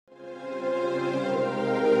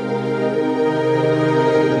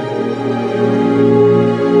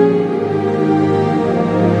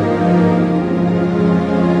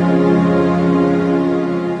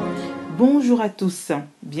tous,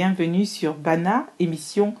 bienvenue sur BANAH,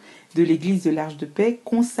 émission de l'Église de l'Arche de Paix,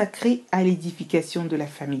 consacrée à l'édification de la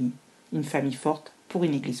famille, une famille forte pour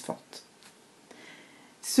une Église forte.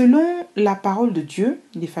 Selon la parole de Dieu,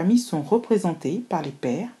 les familles sont représentées par les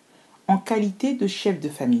pères en qualité de chefs de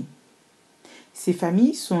famille. Ces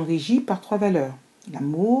familles sont régies par 3 valeurs,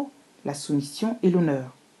 l'amour, la soumission et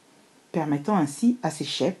l'honneur, permettant ainsi à ces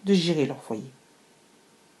chefs de gérer leur foyer.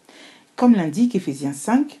 Comme l'indique Ephésiens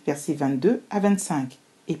 5, versets 22 à 25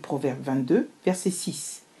 et Proverbes 22, verset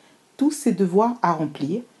 6. Tous ces devoirs à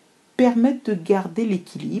remplir permettent de garder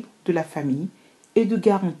l'équilibre de la famille et de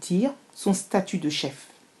garantir son statut de chef.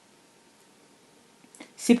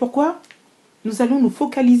 C'est pourquoi nous allons nous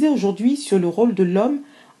focaliser aujourd'hui sur le rôle de l'homme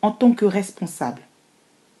en tant que responsable,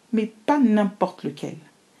 mais pas n'importe lequel.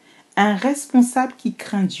 Un responsable qui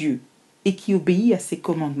craint Dieu et qui obéit à ses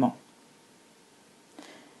commandements.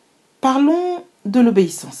 Parlons de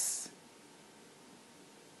l'obéissance.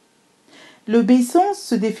 L'obéissance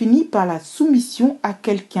se définit par la soumission à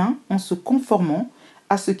quelqu'un en se conformant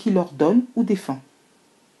à ce qu'il ordonne ou défend.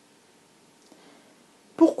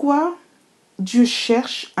 Pourquoi Dieu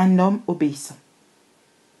cherche un homme obéissant?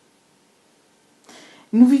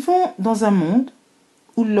 Nous vivons dans un monde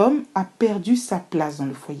où l'homme a perdu sa place dans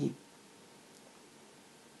le foyer.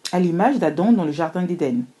 À l'image d'Adam dans le jardin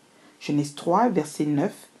d'Éden. Genèse 3, versets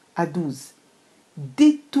 9 à 12.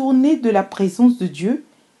 Détourné de la présence de Dieu,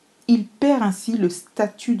 il perd ainsi le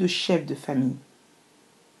statut de chef de famille.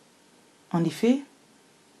 En effet,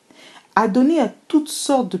 adonné à toutes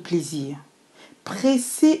sortes de plaisirs,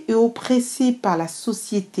 pressé et oppressé par la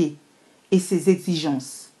société et ses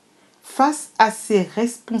exigences, face à ses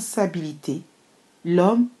responsabilités,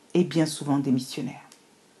 l'homme est bien souvent démissionnaire.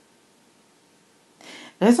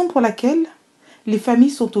 Raison pour laquelle les familles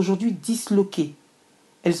sont aujourd'hui disloquées.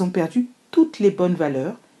 Elles ont perdu toutes les bonnes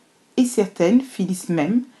valeurs et certaines finissent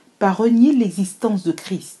même par renier l'existence de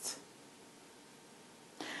Christ.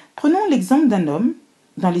 Prenons l'exemple d'un homme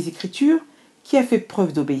dans les Écritures qui a fait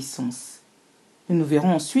preuve d'obéissance. Nous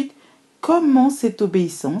verrons ensuite comment cette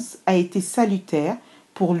obéissance a été salutaire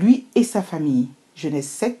pour lui et sa famille. Genèse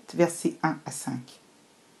 7, versets 1 à 5.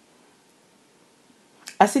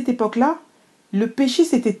 À cette époque-là, le péché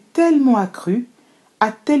s'était tellement accru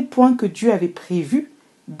à tel point que Dieu avait prévu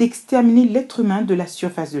d'exterminer l'être humain de la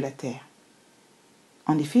surface de la terre.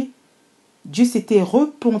 En effet, Dieu s'était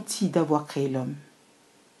repenti d'avoir créé l'homme.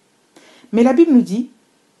 Mais la Bible nous dit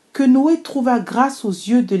que Noé trouva grâce aux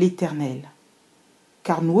yeux de l'Éternel,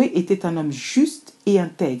 car Noé était un homme juste et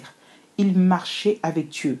intègre. Il marchait avec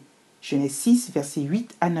Dieu. Genèse 6, versets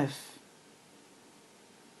 8 à 9.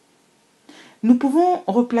 Nous pouvons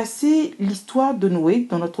replacer l'histoire de Noé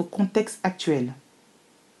dans notre contexte actuel.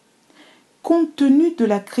 Compte tenu de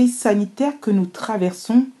la crise sanitaire que nous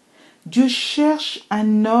traversons, Dieu cherche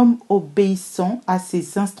un homme obéissant à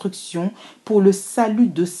ses instructions pour le salut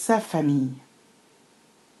de sa famille.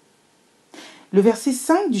 Le verset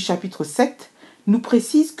 5 du chapitre 7 nous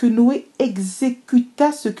précise que Noé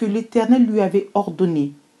exécuta ce que l'Éternel lui avait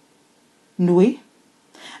ordonné. Noé,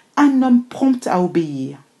 un homme prompt à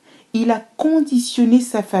obéir, il a conditionné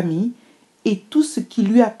sa famille et tout ce qui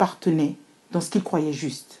lui appartenait dans ce qu'il croyait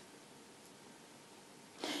juste.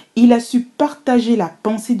 Il a su partager la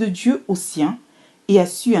pensée de Dieu aux siens et a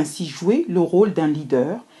su ainsi jouer le rôle d'un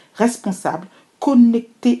leader responsable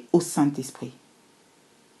connecté au Saint-Esprit.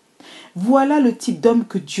 Voilà le type d'homme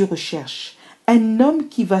que Dieu recherche, un homme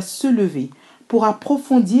qui va se lever pour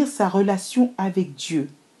approfondir sa relation avec Dieu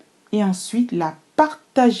et ensuite la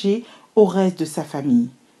partager au reste de sa famille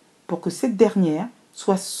pour que cette dernière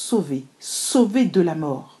soit sauvée de la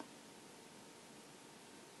mort.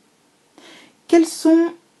 Quelles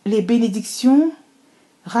sont les bénédictions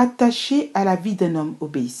rattachées à la vie d'un homme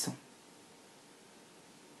obéissant?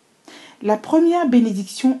 La première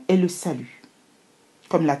bénédiction est le salut,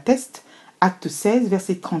 comme l'atteste Acte 16,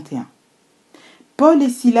 verset 31. Paul et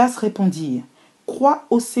Silas répondirent, « Crois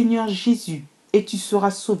au Seigneur Jésus, et tu seras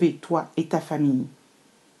sauvé, toi et ta famille. »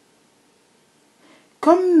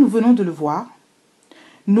 Comme nous venons de le voir,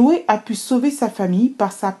 Noé a pu sauver sa famille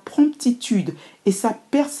par sa promptitude et sa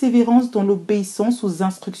persévérance dans l'obéissance aux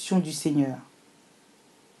instructions du Seigneur.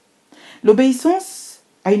 L'obéissance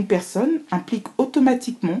à une personne implique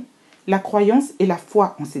automatiquement la croyance et la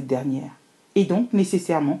foi en cette dernière, et donc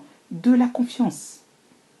nécessairement de la confiance.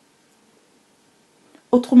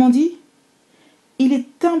 Autrement dit, il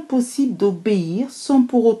est impossible d'obéir sans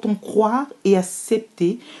pour autant croire et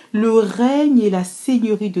accepter le règne et la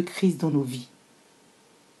seigneurie de Christ dans nos vies.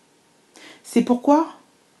 C'est pourquoi,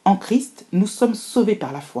 en Christ, nous sommes sauvés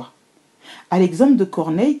par la foi. À l'exemple de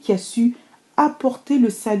Corneille qui a su apporter le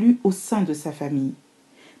salut au sein de sa famille,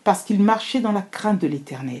 parce qu'il marchait dans la crainte de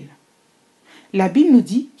l'Éternel. La Bible nous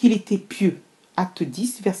dit qu'il était pieux. Acte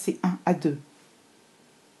 10, versets 1 à 2.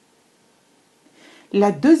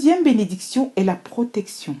 La deuxième bénédiction est la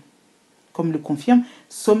protection, comme le confirme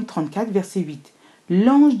Psaume 34, verset 8.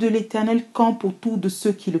 L'ange de l'Éternel campe autour de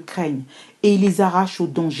ceux qui le craignent et il les arrache au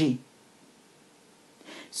danger.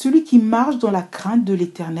 Celui qui marche dans la crainte de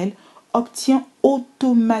l'Éternel obtient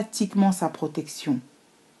automatiquement sa protection.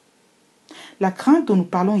 La crainte dont nous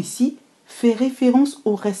parlons ici fait référence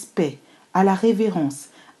au respect, à la révérence,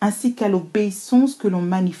 ainsi qu'à l'obéissance que l'on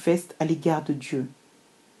manifeste à l'égard de Dieu.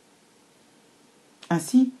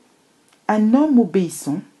 Ainsi, un homme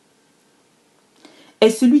obéissant est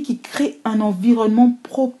celui qui crée un environnement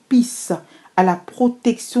propice à la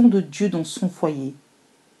protection de Dieu dans son foyer.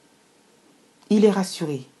 Il est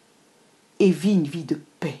rassuré et vit une vie de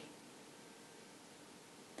paix.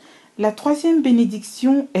 La troisième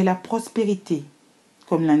bénédiction est la prospérité,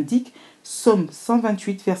 comme l'indique Psaume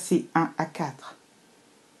 128, versets 1 à 4.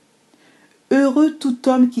 Heureux tout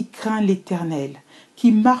homme qui craint l'Éternel,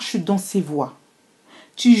 qui marche dans ses voies.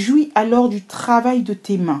 Tu jouis alors du travail de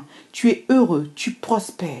tes mains, tu es heureux, tu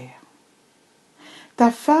prospères.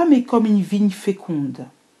 Ta femme est comme une vigne féconde.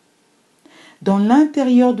 Dans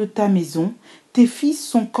l'intérieur de ta maison, tes fils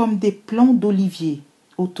sont comme des plants d'olivier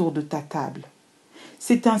autour de ta table.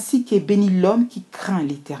 C'est ainsi qu'est béni l'homme qui craint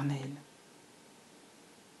l'Éternel.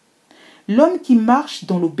 L'homme qui marche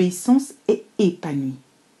dans l'obéissance est épanoui.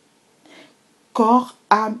 Corps,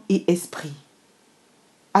 âme et esprit.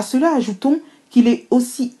 À cela ajoutons qu'il est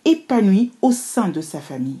aussi épanoui au sein de sa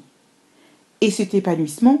famille. Et cet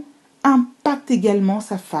épanouissement impacte également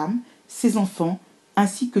sa femme, ses enfants,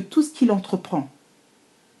 ainsi que tout ce qu'il entreprend.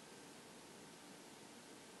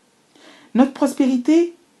 Notre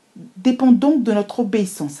prospérité dépend donc de notre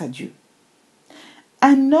obéissance à Dieu.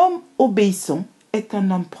 Un homme obéissant est un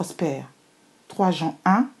homme prospère. 3 Jean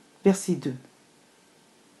 1, verset 2.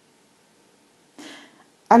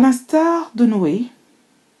 À l'instar de Noé,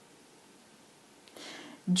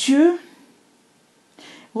 Dieu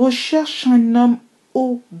recherche un homme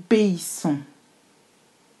obéissant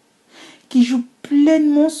qui joue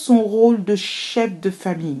pleinement son rôle de chef de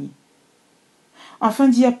famille afin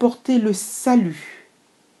d'y apporter le salut,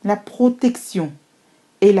 la protection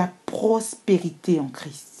et la prospérité en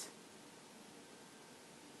Christ.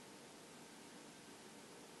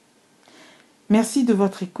 Merci de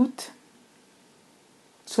votre écoute.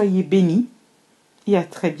 Soyez bénis et à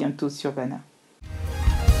très bientôt sur BANAH.